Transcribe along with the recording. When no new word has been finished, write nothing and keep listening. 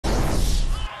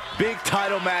big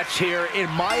title match here. In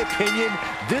my opinion,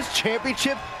 this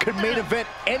championship could main event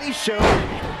any show,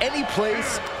 any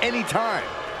place, any time.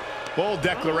 Bold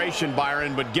declaration,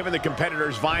 Byron, but given the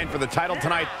competitors vying for the title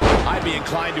tonight, I'd be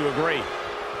inclined to agree.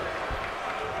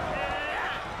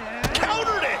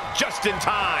 Countered it just in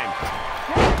time.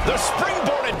 The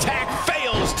springboard attack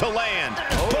fails to land.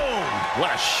 Boom,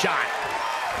 what a shot.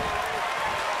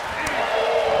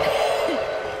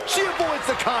 She avoids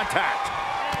the contact.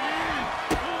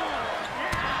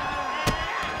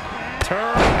 Turn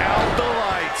out the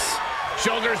lights.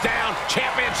 Shoulders down,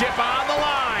 championship on the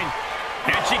line.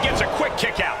 And she gets a quick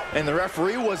kick out. And the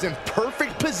referee was in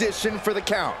perfect position for the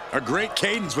count. A great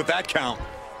cadence with that count.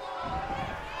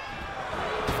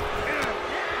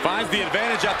 Finds the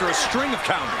advantage after a string of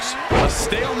counters. A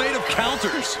stalemate of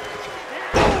counters.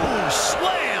 Boom,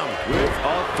 slam. With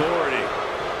authority.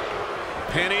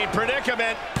 Penny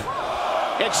predicament.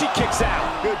 And she kicks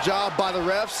out. Good job by the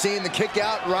ref seeing the kick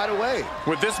out right away.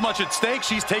 With this much at stake,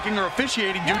 she's taking her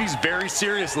officiating duties very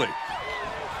seriously.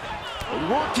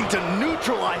 Working to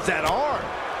neutralize that arm.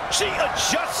 She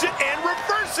adjusts it and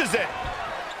reverses it.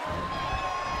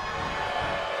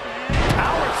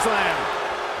 Power slam.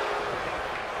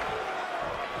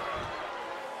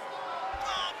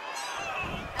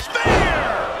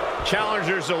 Spear!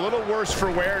 Challenger's a little worse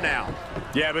for wear now.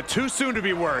 Yeah, but too soon to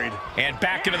be worried. And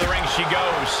back into the ring she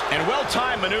goes. And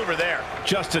well-timed maneuver there.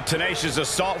 Just a tenacious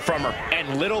assault from her.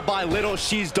 And little by little,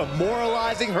 she's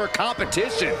demoralizing her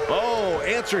competition. Oh,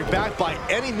 answering back by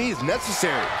any means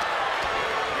necessary.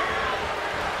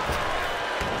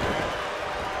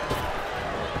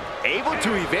 Able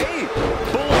to evade.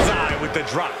 Bullseye with the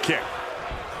drop kick.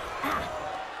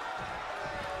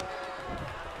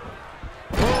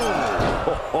 Boom.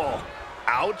 Oh,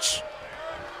 ouch.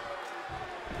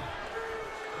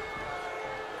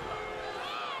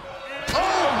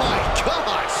 Oh my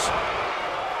gosh!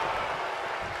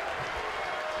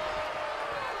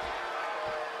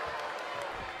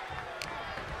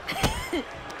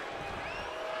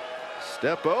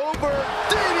 Step over,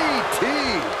 DDT!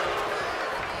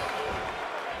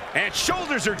 And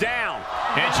shoulders are down.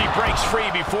 And she breaks free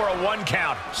before a 1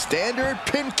 count. Standard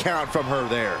pin count from her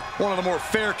there. One of the more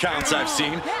fair counts I've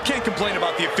seen. Can't complain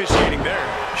about the officiating there.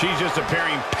 She's just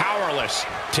appearing powerless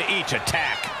to each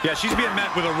attack. Yeah, she's being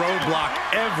met with a roadblock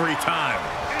every time.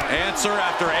 Answer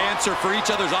after answer for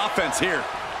each other's offense here.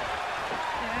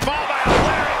 Fall by a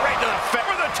lariat right to the face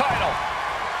for the title.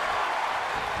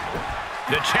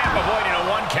 The champ avoiding a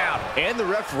 1 count. And the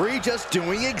referee just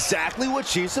doing exactly what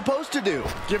she's supposed to do.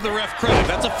 Give the ref credit,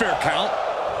 that's a fair count.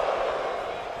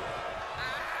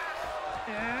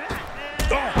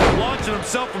 Oh, launching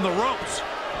himself from the ropes.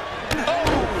 Oh!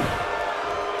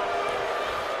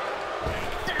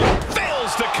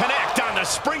 Fails to connect on the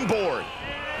springboard.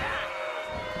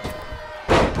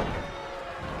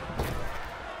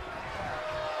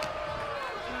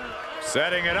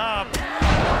 Setting it up.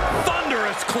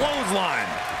 Thunderous clothesline.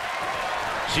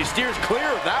 She steers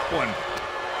clear of that one.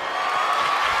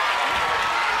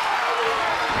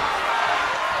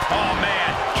 Oh,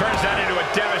 man. Turns that into a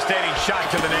devastating shot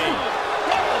to the knee.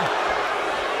 Oh,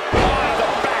 the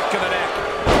back of the neck.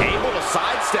 Able to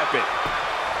sidestep it.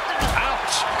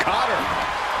 Ouch. Caught her.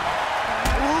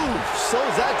 Ooh,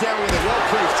 slows that down with a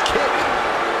well-placed kick.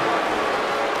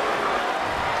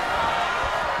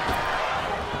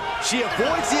 She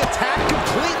avoids the attack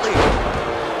completely.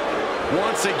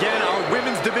 Once again, our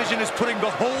women's division is putting the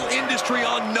whole industry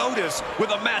on notice with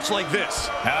a match like this.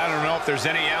 I don't know if there's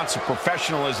any ounce of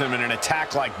professionalism in an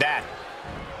attack like that.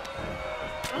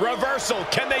 Reversal.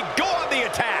 Can they go on the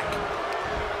attack?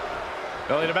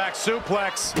 Belly to back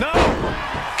suplex. No!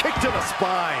 Kick to the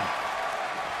spine.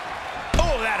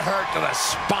 Oh, that hurt to the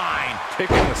spine.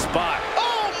 Picking the spot.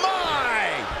 Oh, my!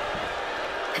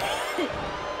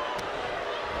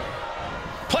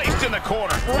 Placed in the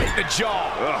corner, right in the jaw.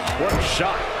 Ugh, what a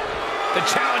shot. The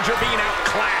challenger being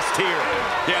outclassed here.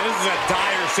 Yeah, this is a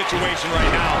dire situation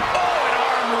right now. Oh, an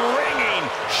arm-wringing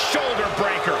shoulder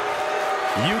breaker.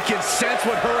 You can sense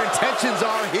what her intentions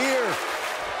are here.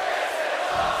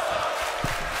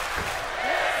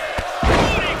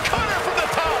 Booty cutter from the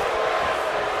top.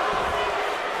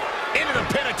 Into the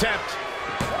pin attempt.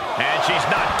 And she's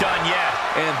not done yet.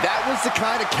 And that was the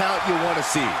kind of count you want to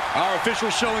see. Our official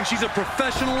showing she's a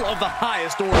professional of the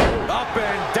highest order. Up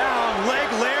and down, leg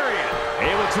lariat.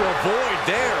 Able to avoid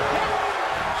there.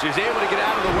 She's able to get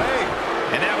out of the way.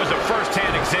 And that was a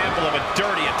first-hand example of a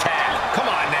dirty attack. Come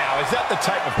on now, is that the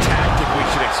type of tactic we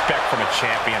should expect from a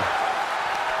champion?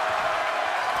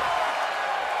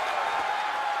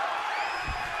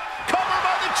 Cover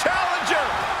by the challenger!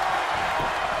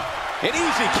 An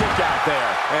easy kick out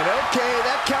there. And okay,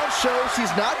 that count shows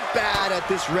she's not bad at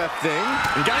this ref thing.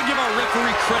 You gotta give our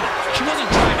referee credit. She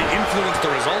wasn't trying to influence the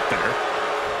result there.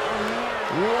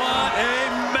 What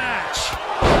a match!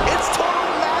 It's total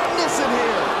madness in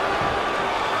here.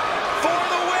 For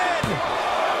the win!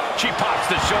 She pops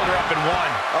the shoulder up and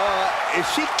one. Is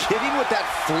she kidding with that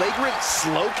flagrant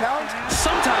slow count?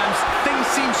 Sometimes things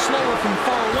seem slower from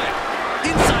far away.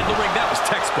 Inside the ring, that was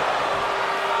textbook.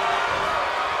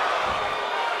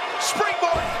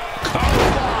 Springboard!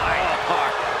 Clothesline!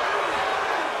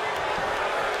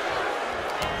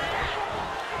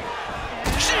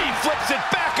 She flips it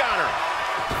back on her.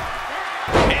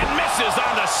 And misses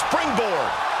on the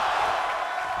springboard.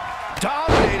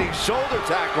 Dominating shoulder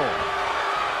tackle.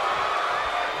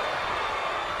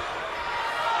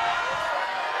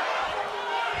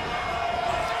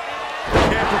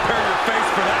 Can't prepare your face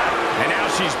for that. And now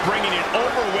she's bringing an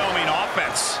overwhelming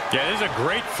offense. Yeah, this is a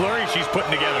great flurry she's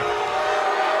putting together.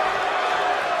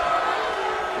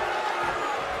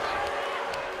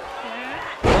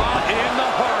 Brought in the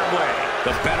hard way.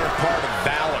 The better part of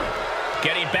valor.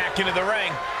 Getting back into the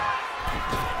ring.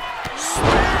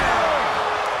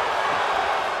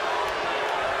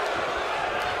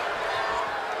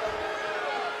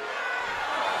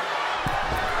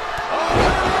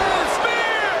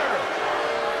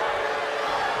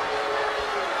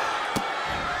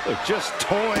 They're just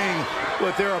toying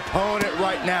with their opponent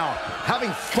right now,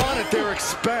 having fun at their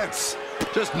expense.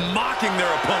 Just mocking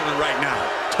their opponent right now.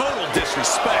 Total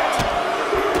disrespect.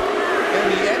 And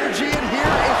the energy in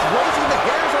here is raising the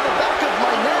hairs on the back of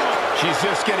my neck. She's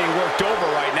just getting worked over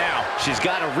right now. She's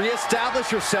got to reestablish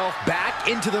herself back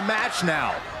into the match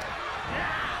now.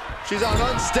 She's on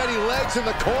unsteady legs in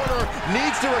the corner,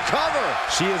 needs to recover.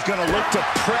 She is going to look to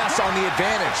press on the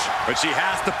advantage. But she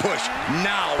has to push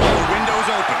now while the window's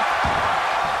open.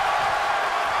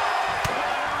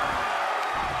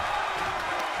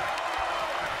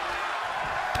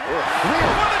 For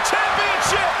the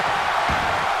championship!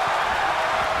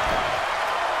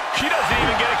 She doesn't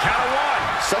even get a count of one.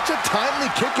 Such a timely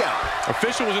kick out.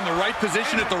 Official was in the right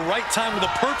position at the right time with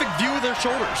a perfect view of their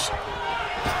shoulders.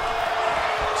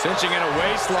 Cinching in a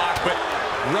waist lock, but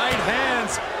right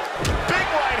hands. Big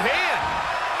right hand.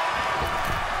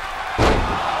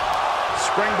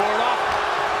 Springboard off.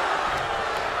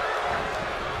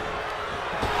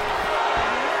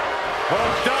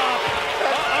 Hooked up.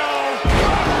 Uh-oh.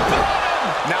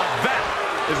 Now that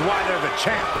is why they're the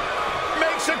champ.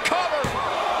 Makes a cover.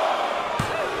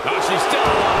 Oh, she's still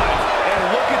alive. And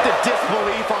look at the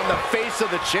disbelief on the face of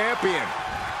the champion.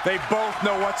 They both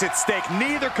know what's at stake.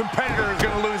 Neither competitor is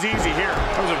going to lose easy here.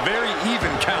 That was a very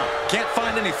even count. Can't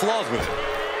find any flaws with it.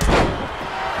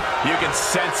 You can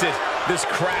sense it. This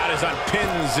crowd is on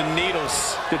pins and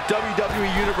needles. The WWE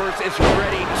Universe is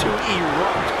ready to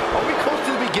erupt. Are we close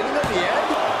to the beginning of the end?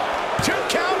 2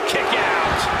 count, kick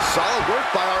out. Solid work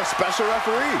by our special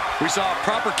referee. We saw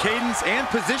proper cadence and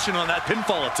position on that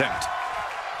pinfall attempt.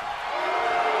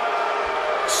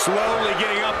 Slowly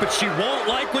getting up, but she won't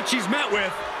like what she's met with.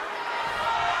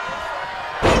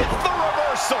 The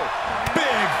reversal.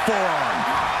 Big forearm.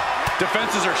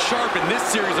 Defenses are sharp in this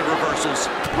series of reversals.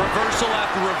 Reversal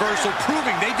after reversal,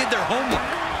 proving they did their homework.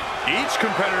 Each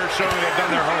competitor showing they've done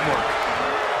their homework.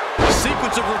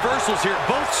 Sequence of reversals here.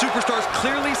 Both superstars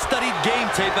clearly studied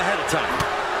game tape ahead of time.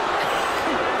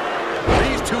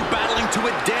 These two battling to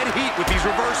a dead heat with these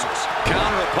reversals.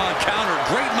 Counter upon counter.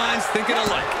 Great minds thinking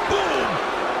alike. Boom!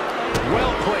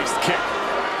 Well-placed kick.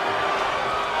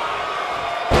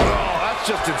 Oh, that's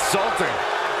just insulting.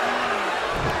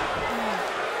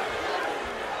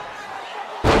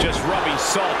 Just rubbing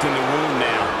salt in the wound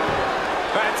now.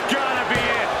 That's gotta be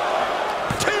it.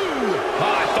 2. Oh,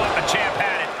 I thought the champ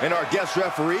had it. And our guest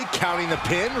referee counting the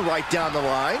pin right down the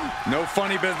line. No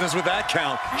funny business with that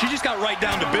count. She just got right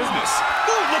down to business.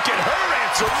 Ooh, look at her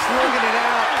answer. Slinging it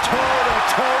out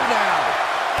toe-to-toe now.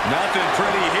 Nothing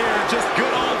pretty here, just good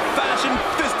old-fashioned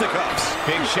fisticuffs.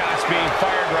 Big shots being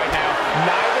fired right now.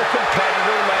 Neither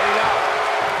competitor letting up.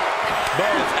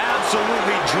 Both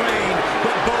absolutely drained,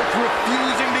 but both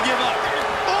refusing to give up.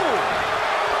 Oh!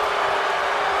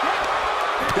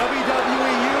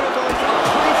 WWE Universe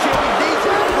appreciating these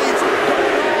athletes.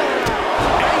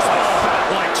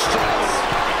 Like strikes.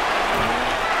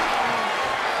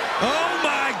 Oh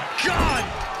my God!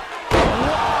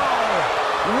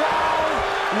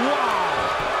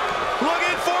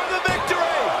 Looking for the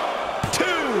victory. 2.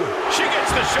 She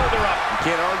gets the shoulder up.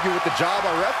 Can't argue with the job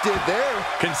our ref did there.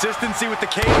 Consistency with the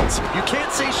cadence. You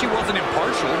can't say she wasn't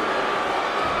impartial.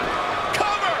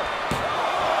 Cover.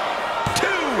 2.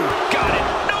 Got it.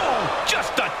 No,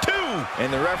 just a 2.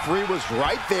 And the referee was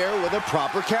right there with a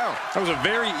proper count. That was a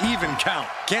very even count.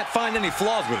 Can't find any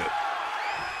flaws with it.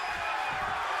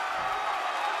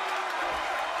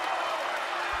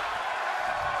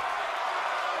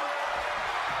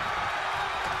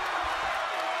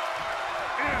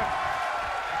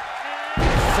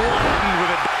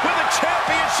 With a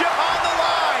championship on the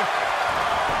line.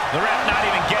 The ref not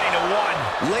even getting to one.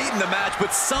 Late in the match,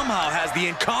 but somehow has the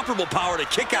incomparable power to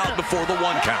kick out before the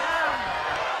 1 count.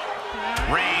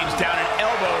 Range down an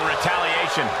elbow in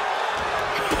retaliation.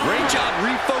 Great job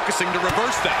refocusing to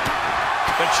reverse that.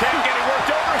 The champ getting worked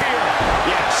over here.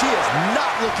 Yeah, she is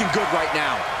not looking good right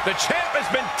now. The champ has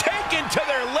been taken to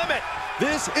their limit.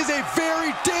 This is a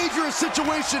very dangerous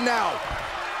situation now.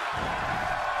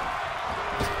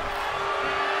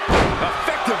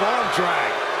 Effective arm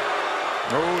drag.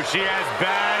 Oh, she has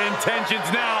bad intentions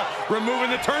now. Removing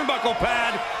the turnbuckle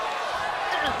pad.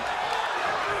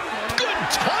 Good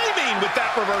timing with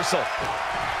that reversal.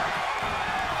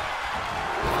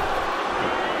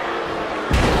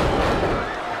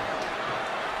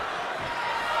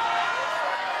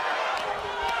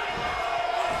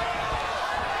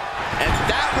 And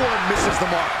that one misses the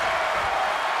mark.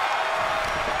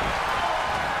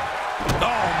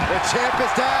 Oh, the champ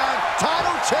is down.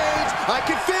 Title change. I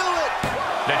can feel it.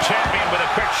 The champion with a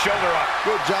quick shoulder up.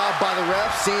 Good job by the ref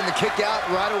seeing the kick out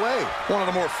right away. One of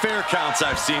the more fair counts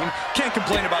I've seen. Can't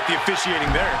complain about the officiating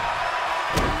there.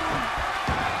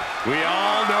 We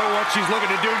all know what she's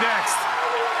looking to do next.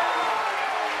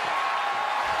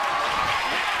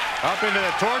 Up into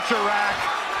the torture rack.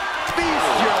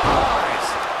 Feast your eyes.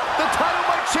 The title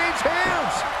might change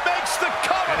hands. Makes the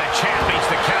cover. And the champ beats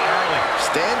the count early.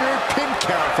 Standard pin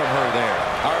count from her there.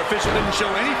 Our official didn't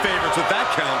show any favorites with that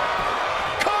count.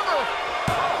 Cover.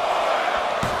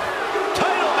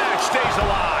 Title match stays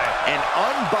alive. An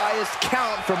unbiased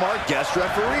count from our guest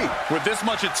referee. With this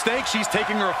much at stake, she's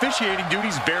taking her officiating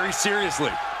duties very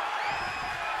seriously.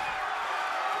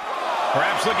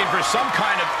 Perhaps looking for some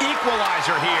kind of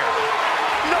equalizer here.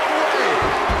 No way.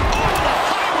 Oh, the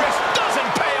high risk doesn't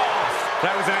pay off.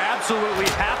 That was an absolutely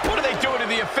What are they doing to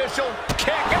the official?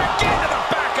 Kick and again to the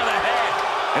back of the head.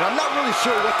 And I'm not really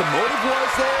sure what the motive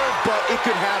was there, but it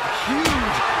could have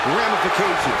huge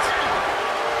ramifications.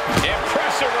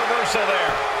 Impressive reversal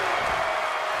there.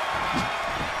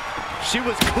 She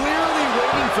was clearly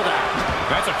waiting for that.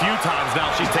 That's a few times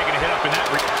now she's taken a hit up in that.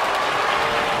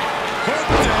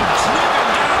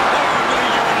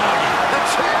 The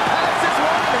champ has this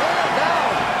one hand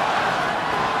now.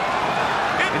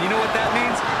 And you know what that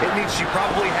means? It means she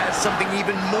probably has something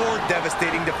even more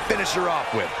devastating to finish her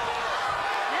off with.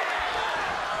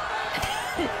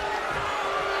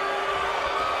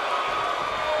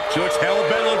 She looks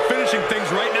hell-bent on finishing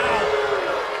things right now.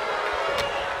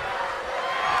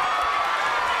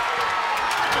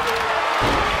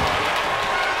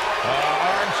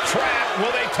 Arms trapped.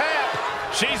 Will they tap?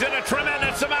 She's in a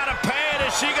tremendous amount of pain.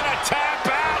 Is she going to tap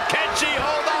out? Can she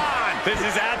hold on? This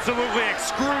is absolutely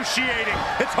excruciating.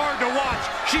 It's hard to watch.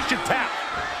 She should tap.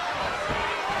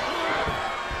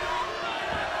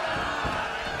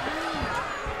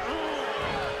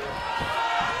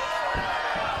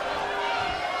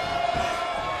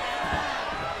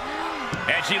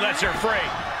 And she lets her free.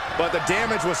 But the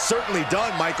damage was certainly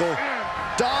done, Michael.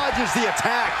 Dodges the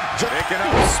attack. Picking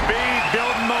up speed,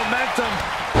 building momentum.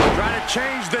 Trying to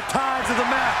change the tides of the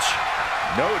match.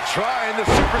 No trying. The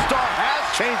superstar has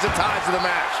changed the tides of the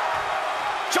match.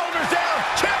 Shoulders down.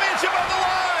 Championship on the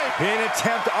line. Pin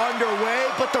attempt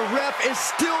underway, but the ref is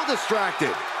still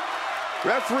distracted.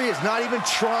 Referee is not even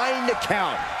trying to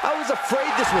count. I was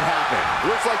afraid this would happen.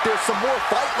 Looks like there's some more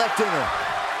fight left in her.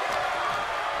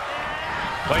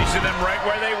 Placing them right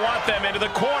where they want them, into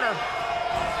the corner.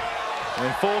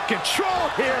 In full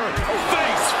control here.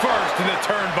 Face first in the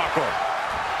turnbuckle.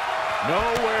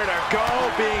 Nowhere to go,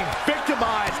 being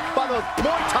victimized by those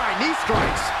Muay Thai knee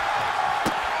strikes.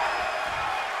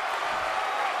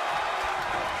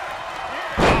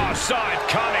 Oh, saw it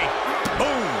coming.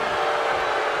 Boom.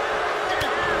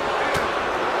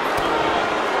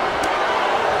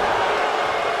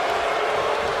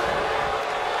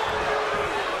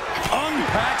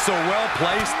 Unpacks a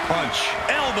well-placed punch.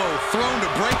 Elbow thrown to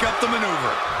break up the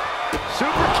maneuver.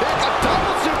 Super kick, a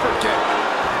double super kick.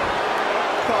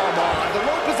 Come on, the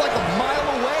rope is like a mile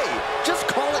away. Just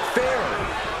call it fair.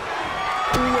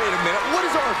 Wait a minute, what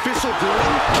is our official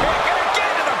doing? Kick and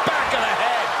again to the back of the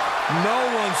head. No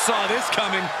one saw this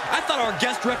coming. I thought our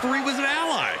guest referee was an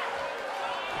ally.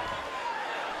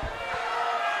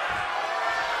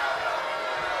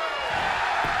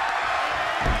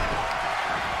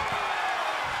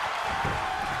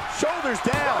 Shoulders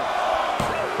down.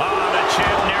 Oh, the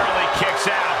champ narrowly kicks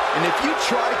out. And if you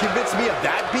try to convince me of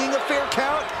that being a fair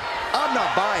count, I'm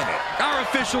not buying it. Our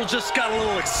official just got a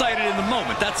little excited in the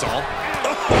moment, that's all.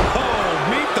 Oh,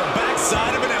 meet the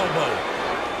backside of an elbow.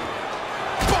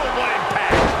 Boom, what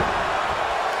impact.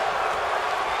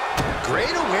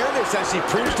 Great awareness as she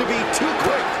proves to be too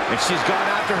quick. And she's gone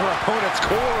after her opponent's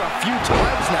core a few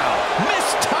times now.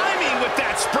 Missed timing with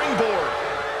that springboard.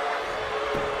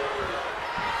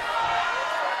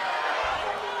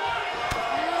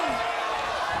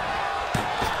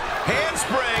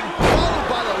 Handspring, followed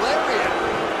by the lariat.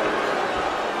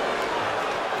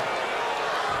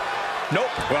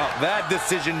 Nope. Well, that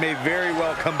decision may very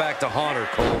well come back to haunt her,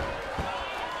 Cole.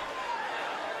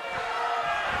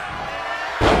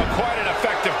 Oh, quite an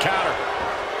effective counter.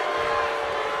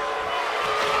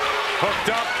 Hooked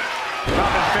up.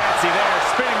 Nothing fancy there.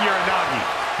 Spinning Uranagi.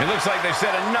 It looks like they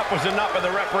said enough was enough of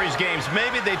the referees' games.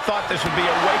 Maybe they thought this would be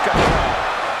a wake-up call.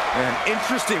 An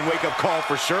interesting wake-up call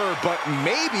for sure, but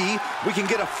maybe we can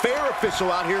get a fair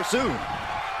official out here soon.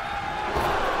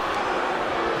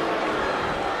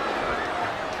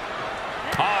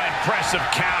 Oh, impressive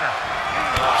counter.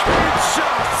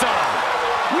 Kinshasa!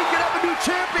 We could have a new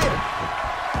champion!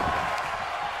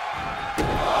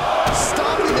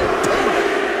 Stopping their opponent.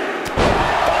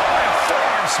 Oh, and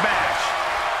forearm smash.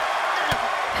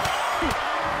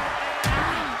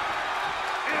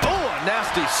 Oh, a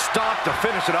nasty stop to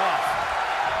finish it off.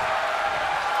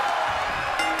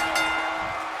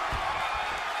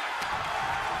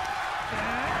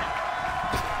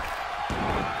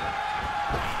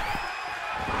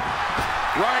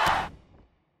 Right.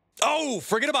 Oh,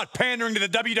 forget about pandering to the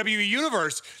WWE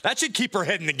Universe. That should keep her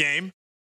head in the game.